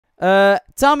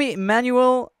Tommy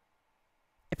Emmanuel,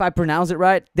 if I pronounce it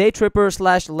right, Day Tripper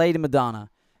 / Lady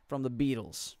Madonna from the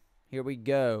Beatles. Here we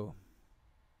go.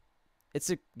 It's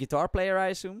a guitar player, I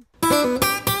assume.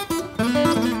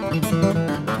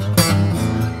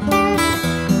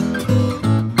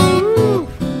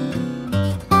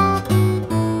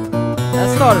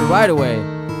 That started right away.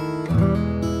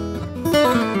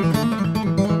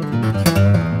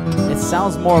 It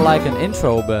sounds more like an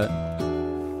intro, but...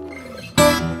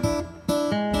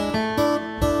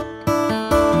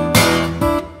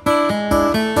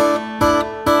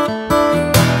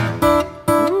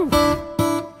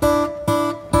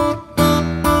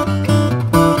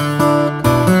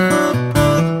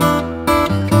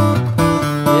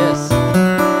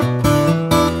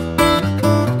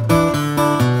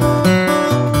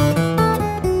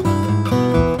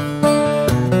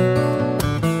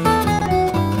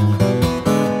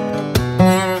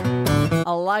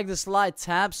 the slide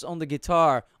taps on the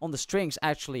guitar, on the strings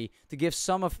actually, to give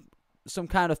some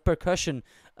kind of percussion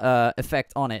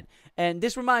effect on it. And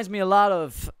this reminds me a lot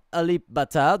of ALIP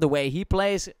Bata, the way he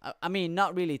plays. I mean,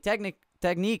 not really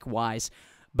technique wise,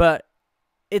 but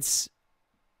it's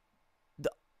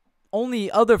the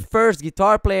only other first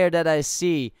guitar player that I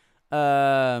see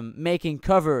making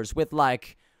covers with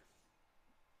like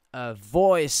a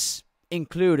voice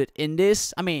included in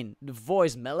this. I mean, the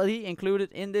voice melody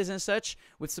included in this and such,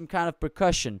 with some kind of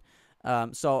percussion.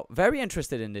 So very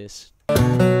interested in this. And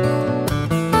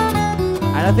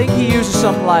I think he uses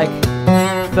some like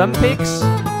thumb picks.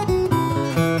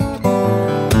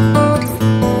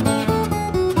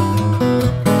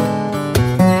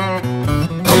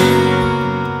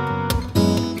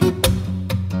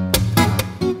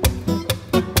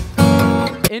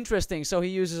 Interesting, so he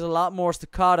uses a lot more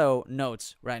staccato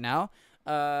notes right now.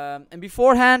 And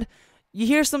beforehand, you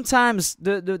hear sometimes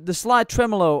the slight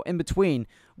tremolo in between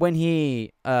when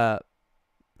he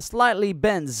slightly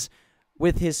bends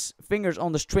with his fingers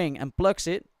on the string and plucks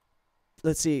it.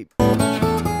 Let's see.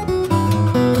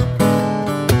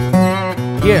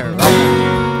 Here, right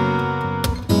now.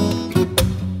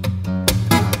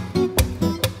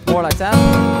 More like that.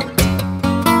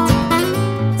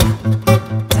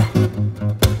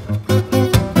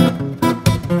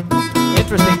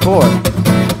 Interesting chord.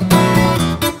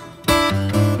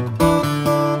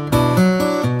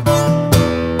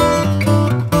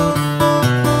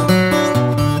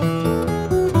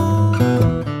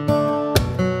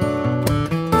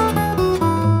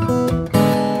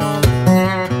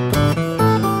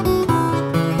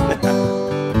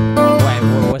 Wait,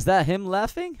 was that him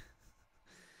laughing?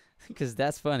 Because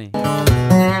that's funny.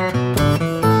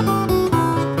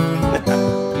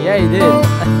 Yeah, he did.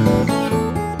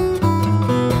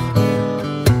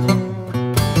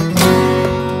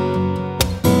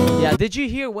 Did you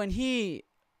hear when he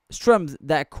strummed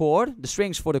that chord, the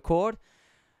strings for the chord?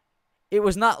 It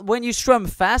was not, when you strum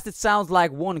fast, it sounds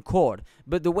like one chord.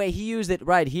 But the way he used it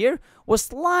right here was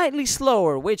slightly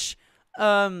slower, which,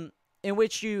 in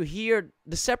which you hear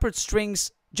the separate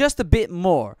strings just a bit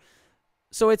more.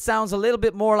 So it sounds a little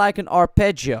bit more like an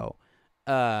arpeggio,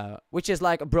 which is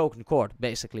like a broken chord,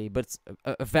 basically, but it's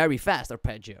a very fast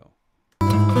arpeggio.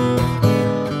 Right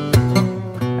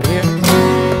here,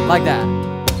 like that.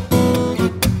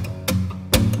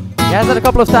 He has it a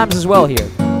couple of times as well here.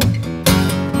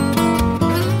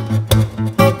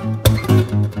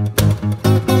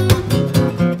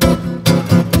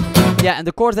 Yeah, and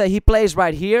the chords that he plays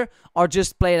right here are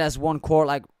just played as one chord,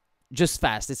 like just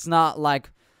fast. It's not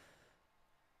like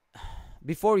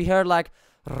before you heard like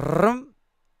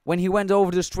when he went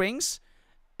over the strings,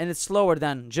 and it's slower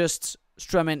than just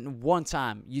strumming one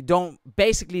time. You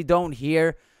basically don't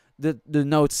hear the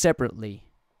notes separately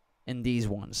in these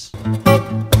ones.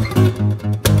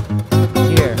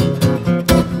 Here.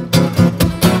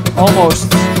 Almost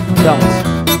don't.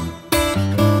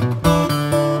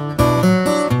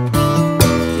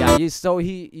 Yeah, you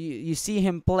see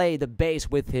him play the bass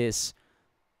with his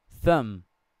thumb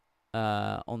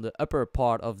on the upper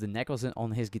part of the neck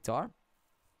on his guitar.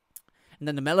 And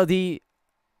then the melody,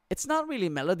 it's not really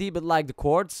melody, but like the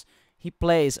chords, he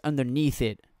plays underneath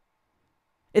it.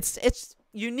 It's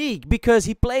unique because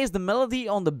he plays the melody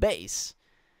on the bass.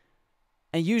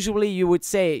 And usually you would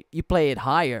say you play it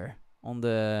higher on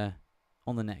the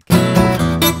neck.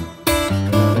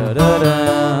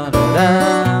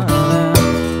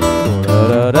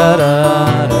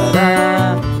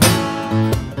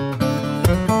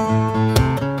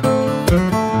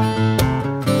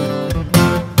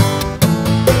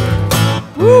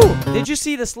 Woo! Did you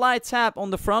see the slide tap on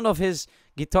the front of his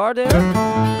guitar there?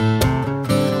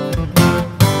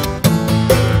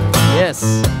 Yes.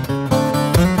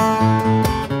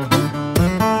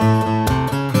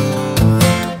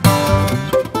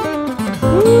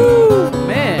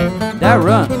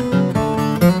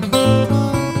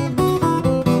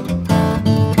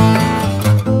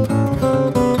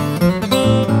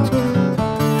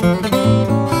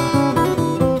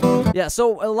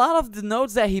 so a lot of the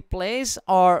notes that he plays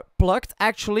are plucked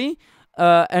actually,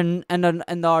 and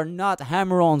are not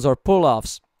hammer-ons or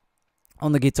pull-offs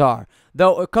on the guitar.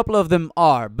 Though a couple of them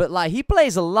are, but like he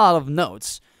plays a lot of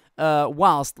notes.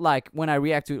 Whilst like when I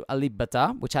react to ALIP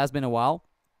Bata, which has been a while,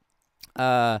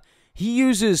 he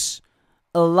uses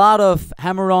a lot of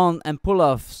hammer-on and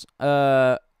pull-offs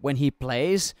when he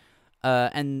plays,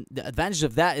 and the advantage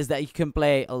of that is that you can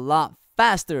play a lot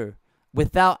faster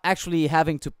without actually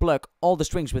having to pluck all the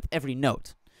strings with every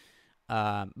note.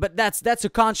 But that's a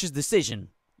conscious decision,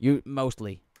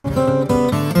 mostly.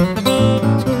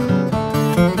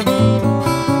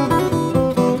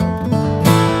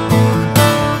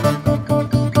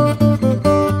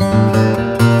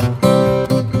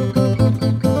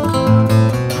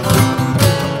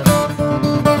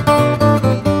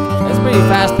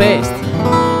 Fast-paced.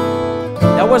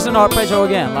 That was an arpeggio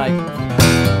again, like,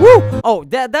 woo! Oh,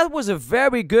 that was a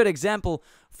very good example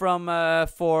from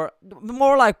for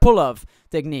more like pull-off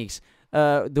techniques.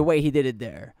 The way he did it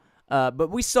there. But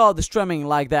we saw the strumming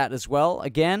like that as well.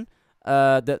 Again,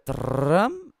 the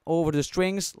drum over the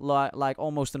strings, like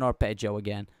almost an arpeggio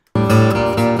again,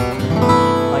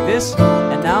 like this.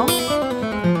 And now,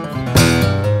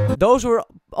 those were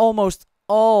almost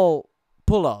all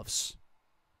pull-offs.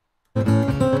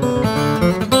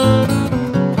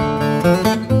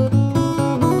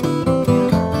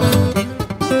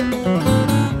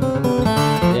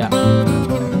 Yeah.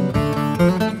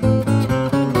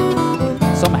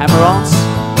 Some hammer-ons.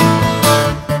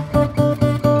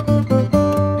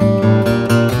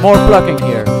 More plucking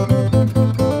here.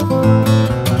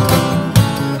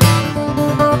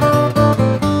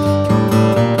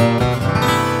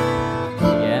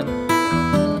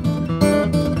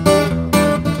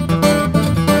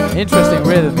 Interesting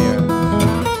rhythm here.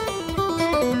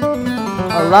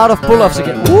 A lot of pull-offs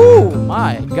again. Woo!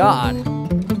 My God.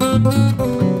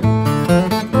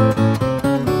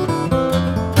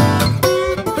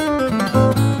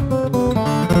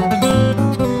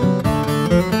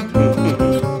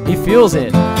 He feels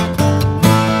it.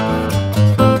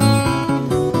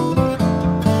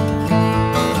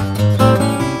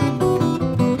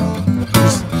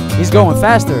 He's going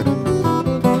faster.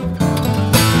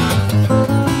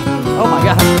 Oh my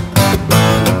God.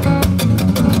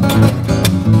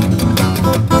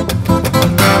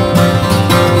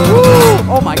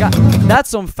 Woo! Oh my God. That's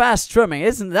some fast strumming.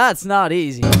 That's not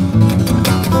easy.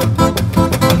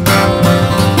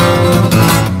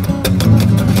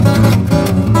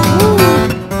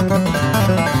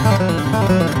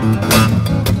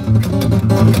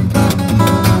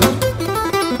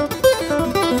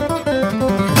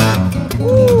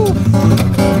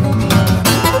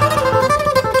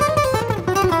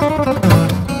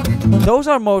 Those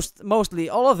are mostly,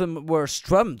 all of them were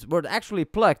strummed, were actually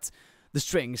plucked, the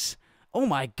strings. Oh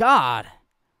my God.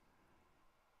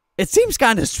 It seems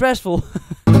kind of stressful.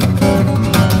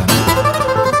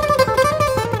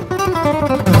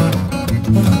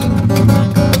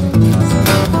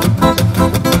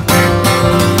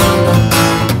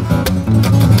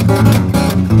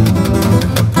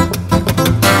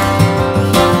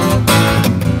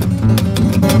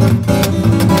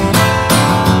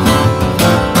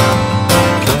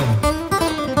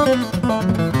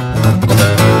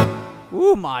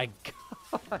 Oh my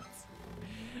God.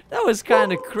 That was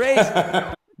kind of crazy.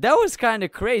 That was kind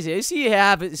of crazy. You see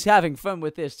he's having fun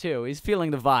with this too. He's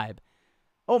feeling the vibe.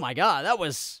 Oh my God, that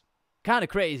was kind of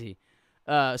crazy.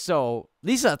 So,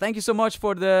 Lisa, thank you so much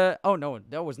for the... Oh no,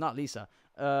 that was not Lisa.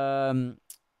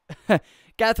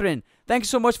 Catherine, thank you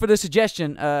so much for the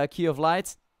suggestion, Key of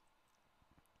Light.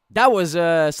 That was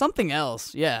something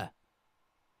else, yeah.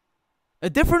 A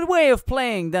different way of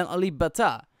playing than ALIP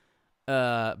Bata.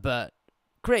 But...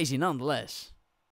 crazy nonetheless.